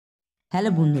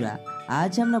Hello বন্ধুরা,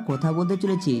 আজ আমরা কথা বলতে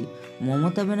চলেছি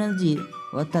মমতা ব্যানার্জির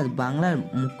অর্থাৎ বাংলার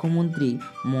মুখ্যমন্ত্রী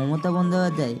মমতা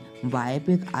বন্দ্যোপাধ্যায়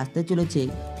বায়োপিক আসতে চলেছে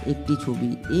একটি ছবি,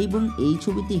 এবং এই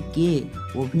ছবিতে কে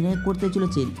অভিনয় করতে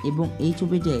চলেছেন এবং এই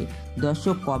ছবিটায়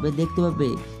দর্শক কবে দেখতে পাবে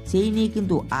সেই নিয়ে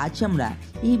কিন্তু আজ আমরা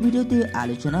এই ভিডিওতে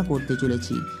আলোচনা করতে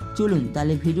চলেছি। চলুন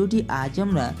তাহলে ভিডিওটি আজ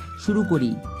আমরা শুরু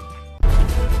করি।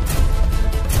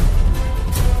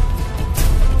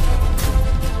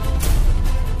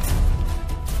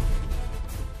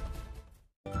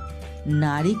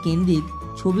 নারী কেন্দ্রিক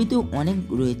ছবি তো অনেক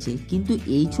রয়েছে, কিন্তু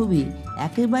এই ছবি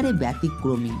একেবারে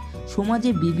ব্যতিক্রমী। সমাজে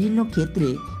বিভিন্ন ক্ষেত্রে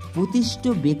প্রতিষ্ঠিত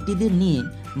ব্যক্তিদের নিয়ে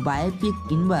বায়োপিক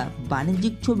কিংবা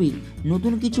বাণিজ্যিক ছবির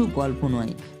নতুন কিছু গল্প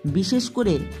নয়। বিশেষ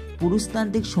করে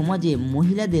পুরুষতান্ত্রিক সমাজে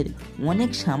মহিলাদের অনেক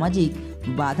সামাজিক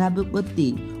বাধা বিপত্তি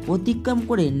অতিক্রম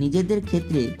করে নিজেদের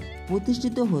ক্ষেত্রে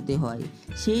প্রতিষ্ঠিত হতে হয়।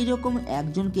 সেই রকম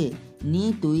একজনকে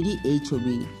নিয়ে তৈরি এই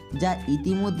ছবি, যা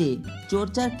ইতিমধ্যে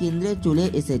চর্চার কেন্দ্রে চলে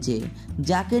এসেছে।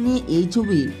 যাকে নিয়ে এই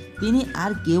ছবি, তিনি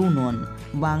আর কেউ নন,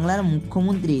 বাংলার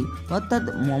মুখ্যমন্ত্রী অর্থাৎ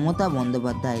মমতা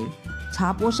বন্দ্যোপাধ্যায়।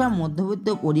 ছাপোষা মধ্যবিত্ত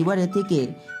পরিবারে থেকে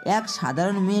এক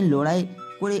সাধারণ মেয়ে লড়াই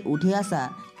করে উঠে আসা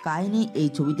কাহিনী এই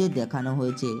ছবিতে দেখানো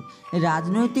হয়েছে।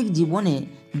 রাজনৈতিক জীবনে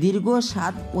দীর্ঘ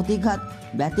 7 প্রতিঘাত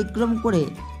ব্যতিক্রম করে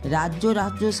রাজ্য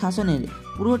শাসনের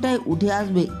পুরোটাই উঠে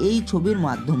আসবে এই ছবির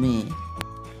মাধ্যমে।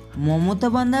 মমতা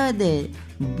বন্দ্যোপাধ্যায়ের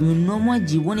ভিন্নময়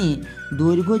জীবনে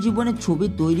দৈর্ঘ্য জীবনের ছবি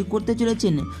তৈরি করতে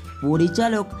চলেছেন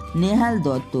পরিচালক নেহাল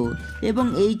দত্ত, এবং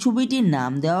এই ছবিটির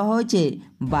নাম দেওয়া হয়েছে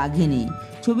বাঘিনী।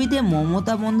 ছবিতে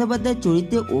মমতা বন্দ্যোপাধ্যায়ের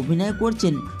চরিত্রে অভিনয়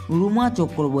করছেন রুমা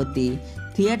চক্রবর্তী।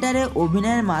 থিয়েটারে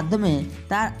অভিনয়ের মাধ্যমে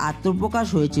তার আত্মপ্রকাশ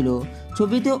হয়েছিল।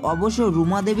 ছবিতে অবশ্য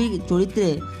রুমা দেবীর চরিত্রে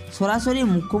সরাসরি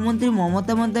মুখ্যমন্ত্রী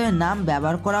মমতা বন্দ্যোপাধ্যায়ের নাম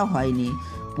ব্যবহার করা হয়নি,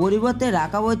 পরিবর্তে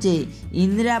রাখা হয়েছে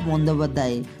ইন্দিরা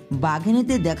বন্দ্যোপাধ্যায়।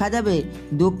 বাঘিনীতে দেখা যাবে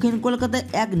দক্ষিণ কলকাতার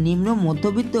এক নিম্ন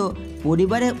মধ্যবিত্ত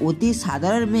পরিবারের অতি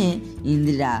সাধারণ মেয়ে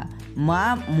ইন্দিরা, মা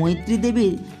মৈত্রী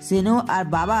দেবীর স্নেহ আর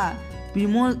বাবা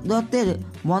প্রিমল দত্তের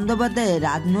বন্দ্যোপাধ্যায়ের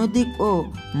রাজনৈতিক ও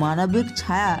মানবিক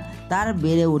ছায়া তার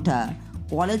বেড়ে ওঠা।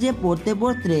 কলেজে পড়তে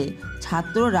পড়তে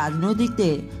ছাত্র রাজনৈতিকতে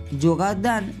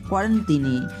যোগদান করেন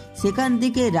তিনি। সেখান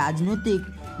থেকে রাজনৈতিক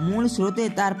মূল স্রোতে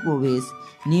তার প্রবেশ।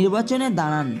 নির্বাচনে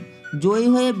দাঁড়ান, জয়ী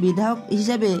হয়ে বিধায়ক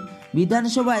হিসেবে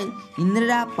বিধানসভায়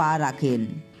ইন্দিরা পা রাখেন।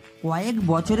 কয়েক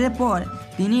বছরের পর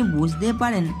তিনি বুঝতে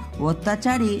পারেন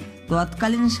অত্যাচারী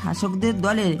তৎকালীন শাসকদের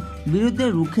দলের বিরুদ্ধে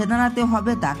রুখে দাঁড়াতে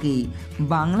হবে তাকেই।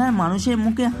 বাংলার মানুষের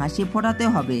মুখে হাসি ফোটাতে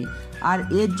হবে, আর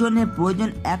এর জন্য প্রয়োজন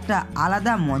একটা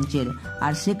আলাদা মঞ্চের।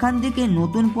 আর সেখান থেকে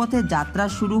নতুন পথে যাত্রা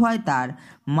শুরু হয় তার।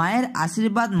 মায়ের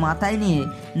আশীর্বাদ মাথায় নিয়ে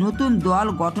নতুন দল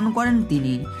গঠন করেন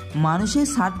তিনি। মানুষের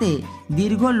স্বার্থে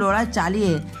দীর্ঘ লড়াই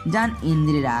চালিয়ে যান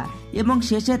ইন্দিরা, এবং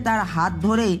শেষে তার হাত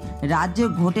ধরেই রাজ্যে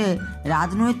ঘটে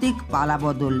রাজনৈতিক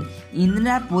পালাবদল।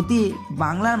 ইন্দিরার প্রতি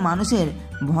বাংলার মানুষের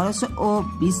ভরসা ও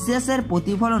বিশ্বাসের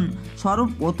প্রতিফলন স্বরূপ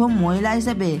প্রথম মহিলা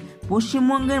হিসেবে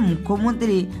পশ্চিমবঙ্গের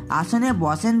মুখ্যমন্ত্রী আসনে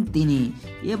বসেন তিনি।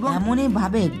 এবং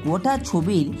এমনইভাবে গোটা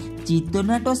ছবির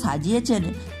চিত্রনাট্য সাজিয়েছেন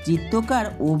চিত্রকার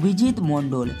অভিজিৎ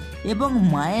মণ্ডল, এবং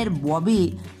মায়ের ববি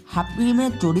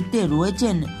হাকিমের চরিত্রে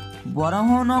রয়েছেন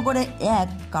বরাহনগরে এক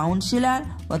কাউন্সিলর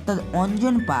অর্থাৎ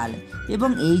অঞ্জন পাল, এবং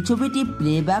এই ছবিটি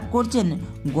প্লেব্যাক করছেন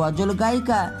গজল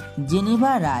গায়িকা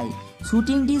জেনিভা রায়।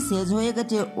 শুটিংটি শেষ হয়ে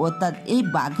গেছে, অর্থাৎ এই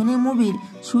বাঘিনী মুভির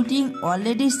শুটিং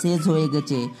অলরেডি শেষ হয়ে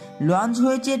গেছে। লঞ্চ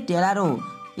হয়েছে ট্রেলারও,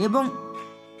 এবং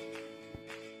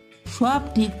সব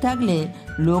ঠিক থাকলে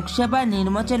লোকসভা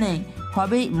নির্বাচনে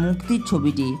হবে মুক্তির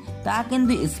ছবিটি, তা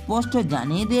কিন্তু স্পষ্ট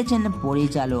জানিয়ে দিয়েছেন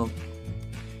পরিচালক।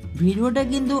 ভিডিওটা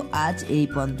কিন্তু আজ এই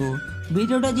পর্যন্ত।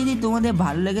 ভিডিওটা যদি তোমাদের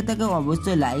ভালো লেগে থাকে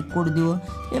অবশ্যই লাইক করে দিও,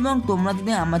 এবং তোমরা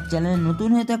যদি আমার চ্যানেলে নতুন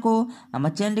হয়ে থাকো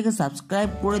আমার চ্যানেলটিকে সাবস্ক্রাইব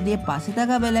করে দিয়ে পাশে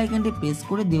থাকা বেল আইকনটি প্রেস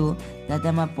করে দিও, যাতে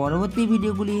আমার পরবর্তী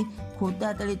ভিডিওগুলি খুব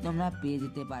তাড়াতাড়ি তোমরা পেয়ে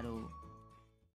যেতে পারো।